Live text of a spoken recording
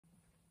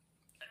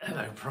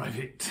Hello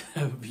private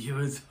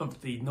viewers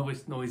of the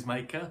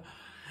Noisemaker.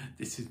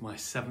 This is my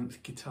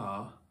 7th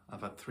guitar.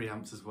 I've had 3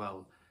 amps as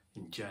well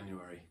in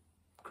January.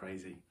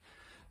 Crazy.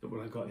 Look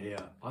what I got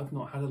here. I've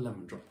not had a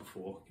Lemon Drop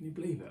before. Can you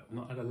believe it? I've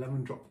not had a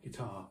Lemon Drop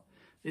guitar.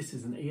 This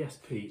is an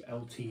ESP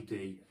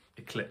LTD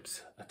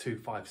Eclipse, a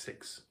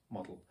 256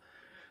 model.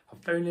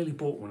 I've very nearly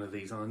bought one of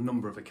these on a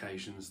number of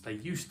occasions. They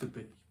used to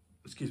be,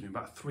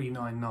 about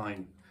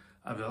 $399.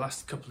 Over the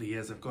last couple of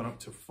years, they've gone up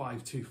to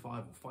 $525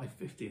 or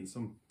 $550 in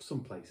some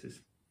places.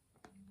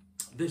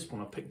 This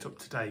one I picked up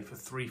today for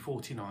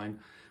 $349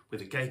 with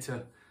a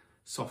Gator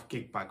soft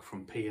gig bag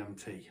from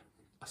PMT.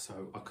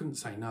 So I couldn't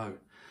say no.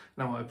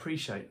 Now I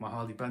appreciate my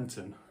Harley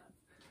Benton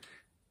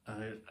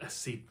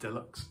SC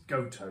Deluxe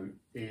Goto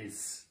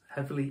is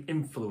heavily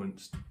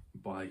influenced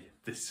by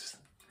this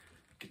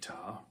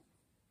guitar.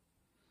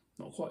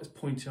 Not quite as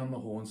pointy on the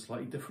horn,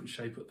 slightly different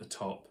shape at the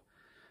top.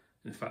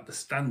 In fact, the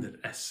standard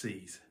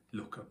SCs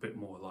look a bit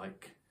more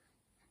like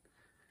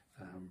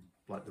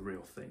the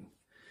real thing.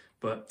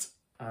 But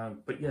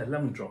yeah,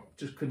 Lemon Drop,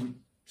 just couldn't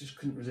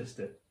resist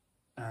it,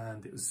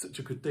 and it was such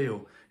a good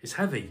deal. It's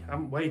heavy. I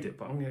haven't weighed it,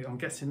 but I'm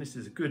guessing this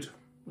is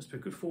must be a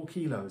good 4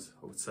 kilos,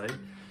 I would say.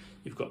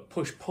 You've got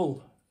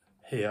push-pull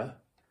here.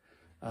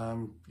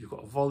 You've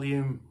got a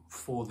volume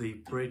for the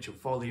bridge, a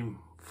volume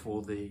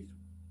for the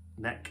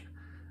neck,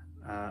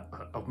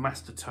 a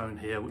master tone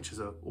here, which is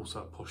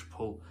also a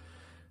push-pull.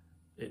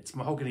 It's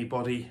mahogany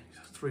body,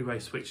 3-way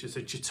switches,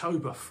 a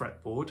Jatoba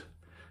fretboard.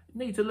 It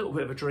needs a little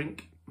bit of a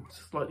drink, it's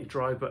slightly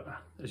dry, but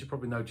as you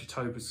probably know,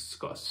 Jatoba's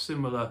got a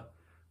similar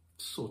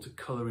sort of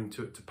colouring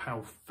to it to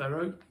Pal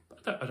Ferro.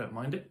 I don't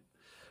mind it.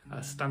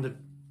 Standard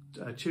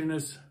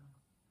tuners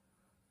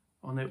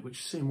on it,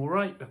 which seem all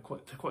right. They're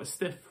quite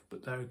stiff,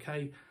 but they're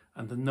okay.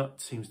 And the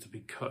nut seems to be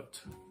cut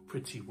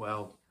pretty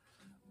well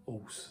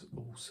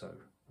also.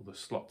 All the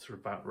slots are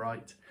about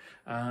right.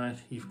 And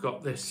you've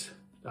got this,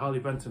 the Harley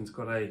Benton's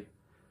got a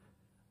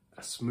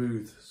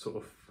smooth sort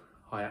of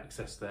high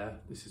access there.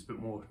 This is a bit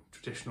more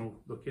traditional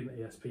looking,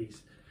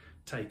 ESP's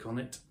take on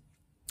it.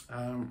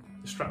 The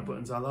strap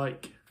buttons I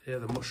like. Here,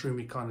 the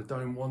mushroomy kind of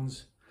dome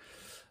ones.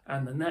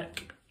 And the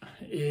neck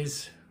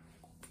is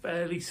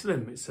fairly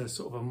slim. It's a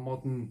sort of a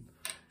modern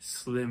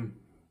slim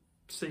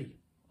C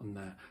on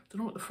there.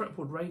 Don't know what the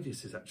fretboard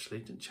radius is actually,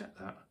 didn't check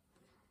that.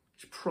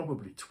 It's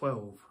probably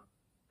 12.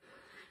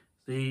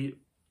 The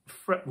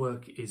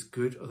fretwork is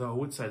good, although I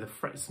would say the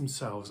frets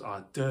themselves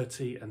are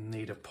dirty and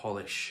need a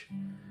polish.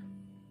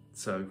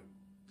 So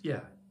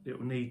yeah, it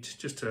will need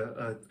just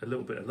a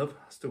little bit of love.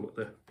 I've still got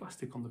the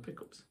plastic on the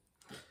pickups.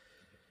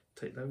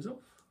 Take those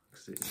off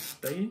because it's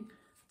staying.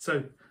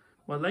 So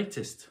my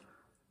latest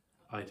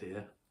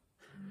idea,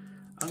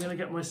 I'm going to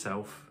get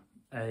myself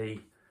a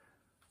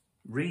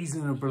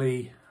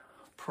reasonably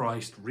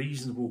priced,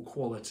 reasonable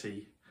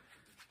quality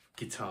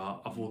guitar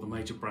of all the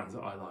major brands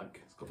that I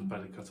like. It's got the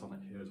belly cut on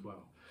it here as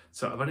well.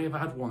 So I've only ever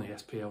had one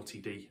ESP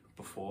LTD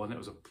before, and it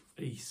was a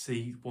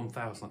EC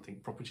 1000, I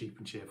think, proper cheap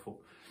and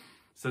cheerful.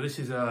 So this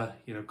is a,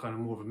 kind of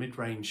more of a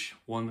mid-range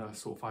one, a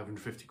sort of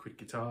 550 quid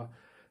guitar.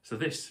 So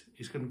this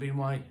is going to be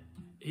my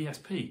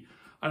ESP.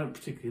 I don't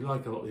particularly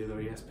like a lot of the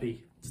other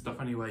ESP stuff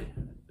anyway,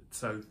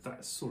 so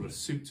that sort of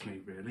suits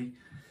me really.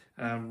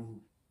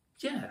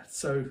 Yeah,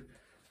 so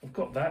I've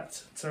got that.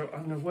 So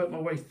I'm going to work my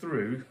way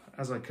through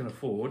as I can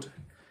afford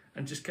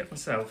and just get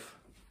myself,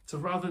 so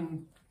rather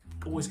than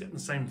always getting the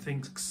same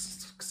things,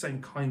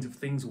 same kinds of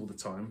things all the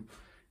time,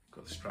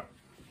 got the strap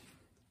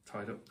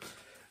tied up,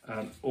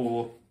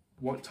 or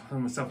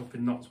tying myself up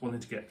in knots wanting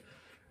to get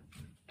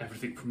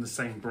everything from the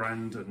same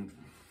brand. And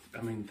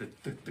I mean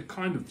the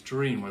kind of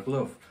dream I'd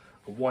love,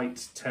 a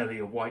white Telly,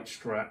 a white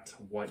Strat,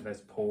 a white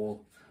Les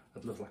Paul.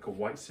 I'd love like a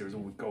white series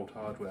all with gold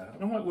hardware,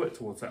 and I might work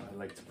towards that at a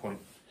later point.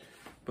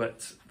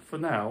 But for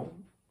now,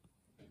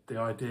 the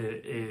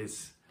idea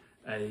is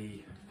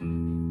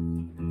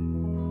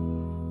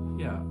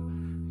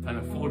an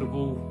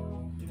affordable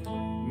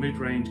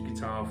mid-range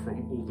guitar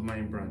from all the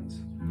main brands.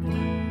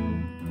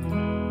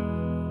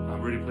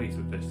 I'm really pleased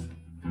with this.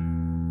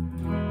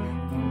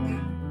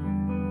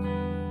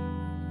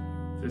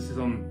 This is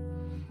on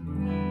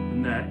the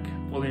neck,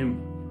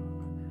 volume,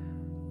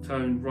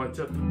 tone right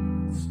up,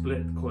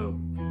 split coil.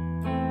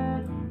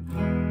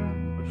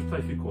 I'll just play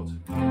a few chords.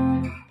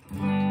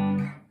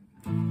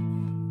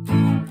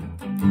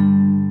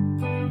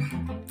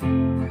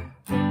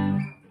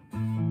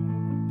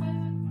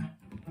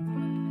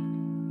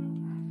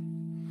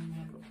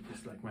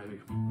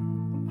 Maybe.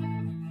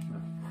 No.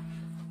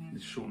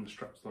 Just shorten the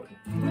strap slightly.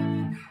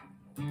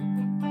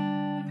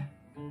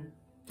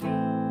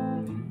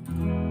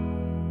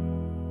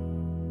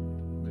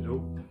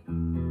 Middle.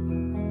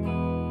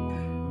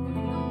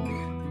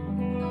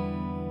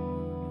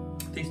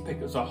 These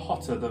pickups are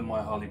hotter than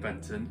my Harley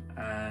Benton,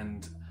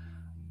 and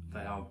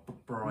they are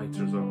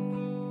brighter as well.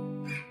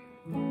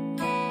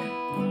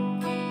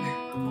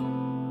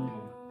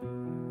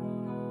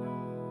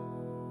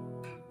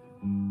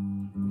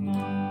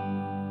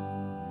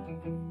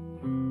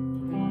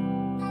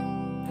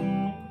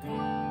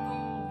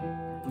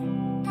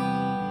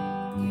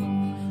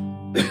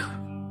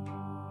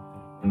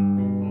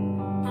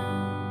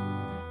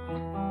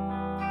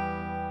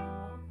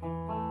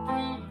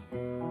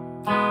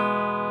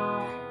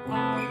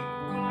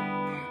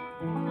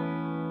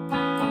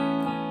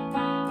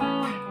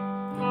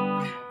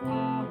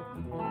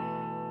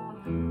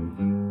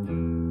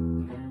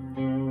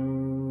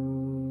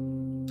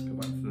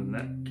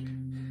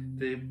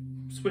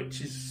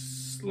 switch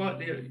is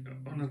slightly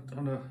on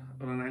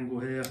an angle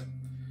here,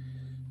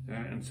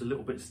 and it's a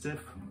little bit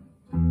stiff.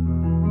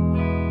 Can't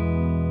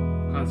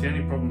see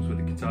any problems with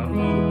the guitar.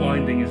 All the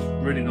binding is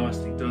really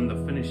nicely done. The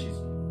finish is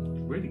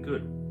really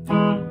good.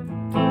 I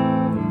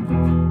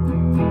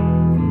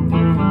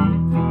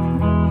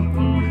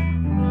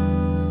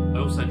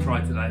also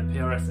tried today a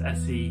PRS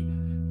SE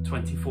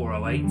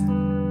 2408.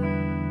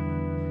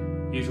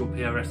 Usual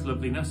PRS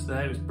loveliness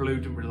there. It was blue,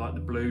 didn't really like the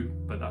blue,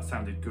 but that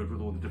sounded good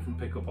with all the different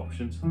pickup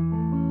options.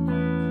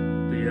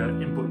 The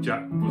input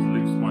jack was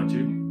loose, mind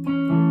you.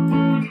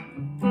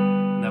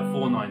 Now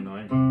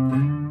 $499.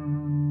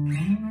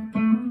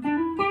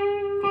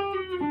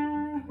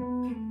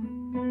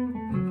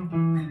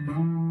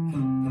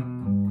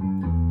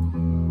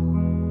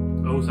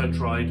 I also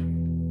tried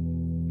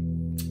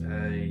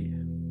a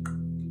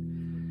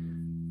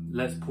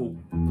Les Paul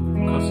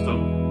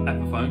custom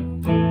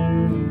Epiphone,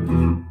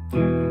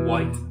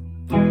 white.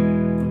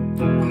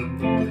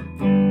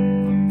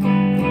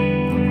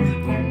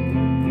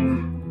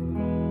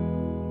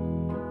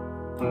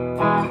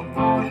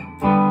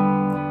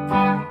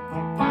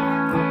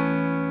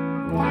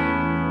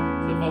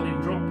 The volume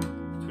drop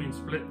between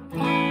split.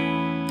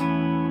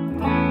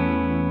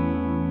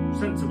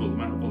 Sensible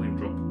amount of volume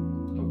drop,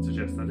 I would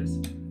suggest that is.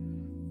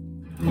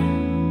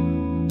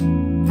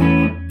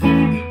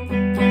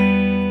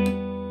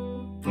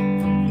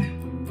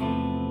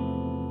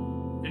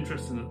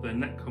 Interesting that the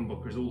neck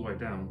humbucker is all the way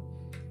down,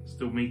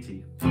 still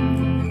meaty.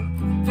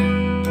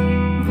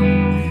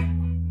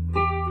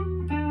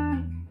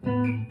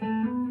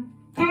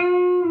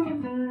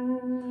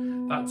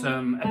 That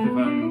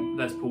Epiphone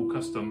Les Paul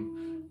Custom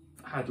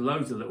had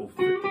loads of little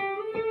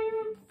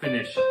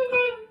finish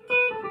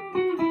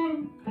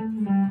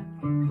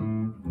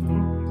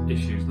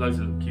issues, loads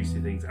of little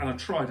QC things, and I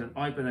tried an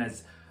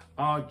Ibanez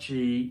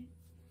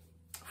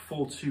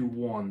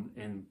RG421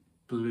 in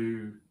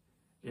blue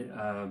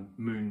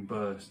moon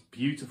burst.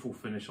 Beautiful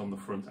finish on the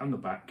front and the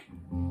back,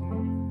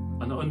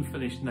 an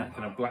unfinished neck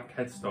and a black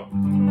headstock.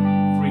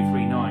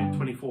 339,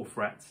 24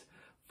 frets,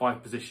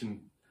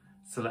 5-position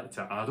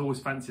selector. And I'd always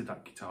fancied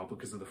that guitar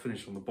because of the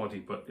finish on the body,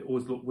 but it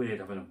always looked weird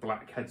having a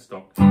black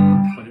headstock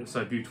when it was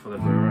so beautiful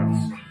everywhere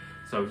else.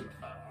 So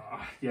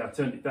yeah, I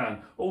turned it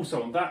down.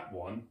 Also on that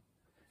one,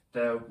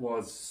 there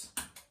was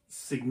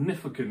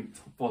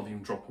significant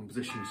volume drop on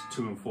positions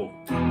 2 and 4.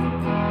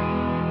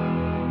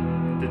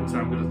 Didn't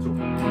sound good at all.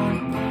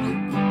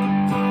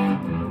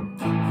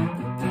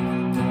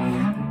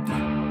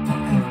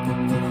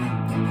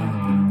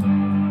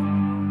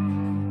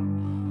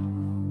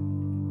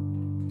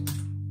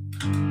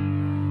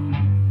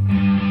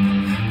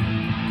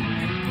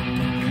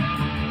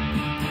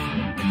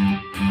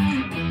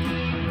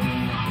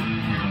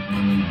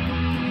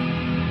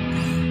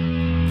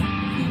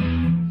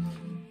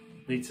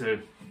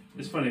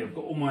 It's funny, I've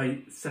got all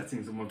my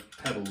settings on my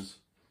pedals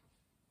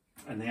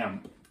and the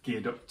amp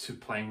geared up to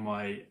playing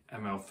my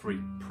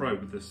ML3 Pro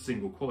with the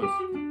single coils,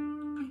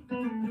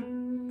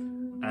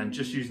 and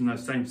just using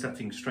those same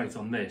settings straight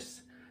on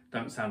this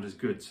don't sound as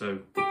good. So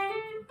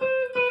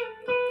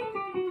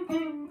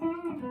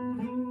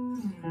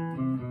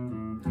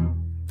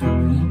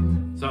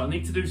I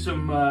need to do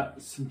some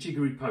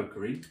jiggery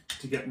pokery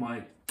to get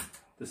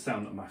the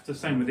sound that I'm after.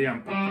 Same with the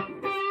amp.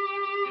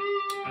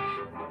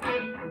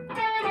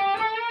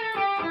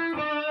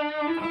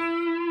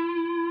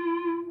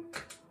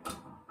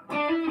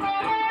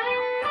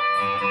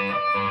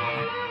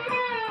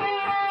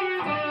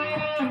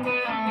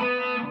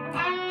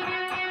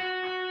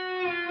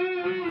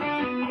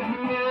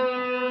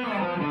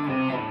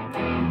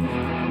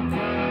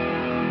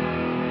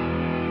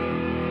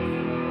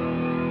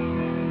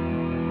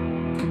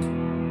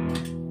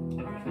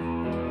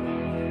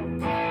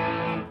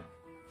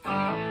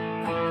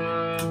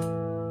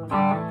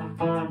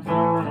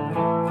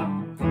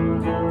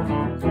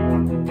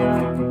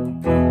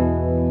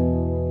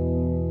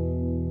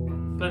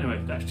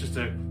 Just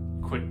a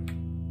quick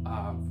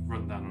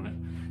rundown on it,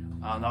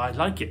 and I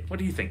like it. What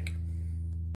do you think?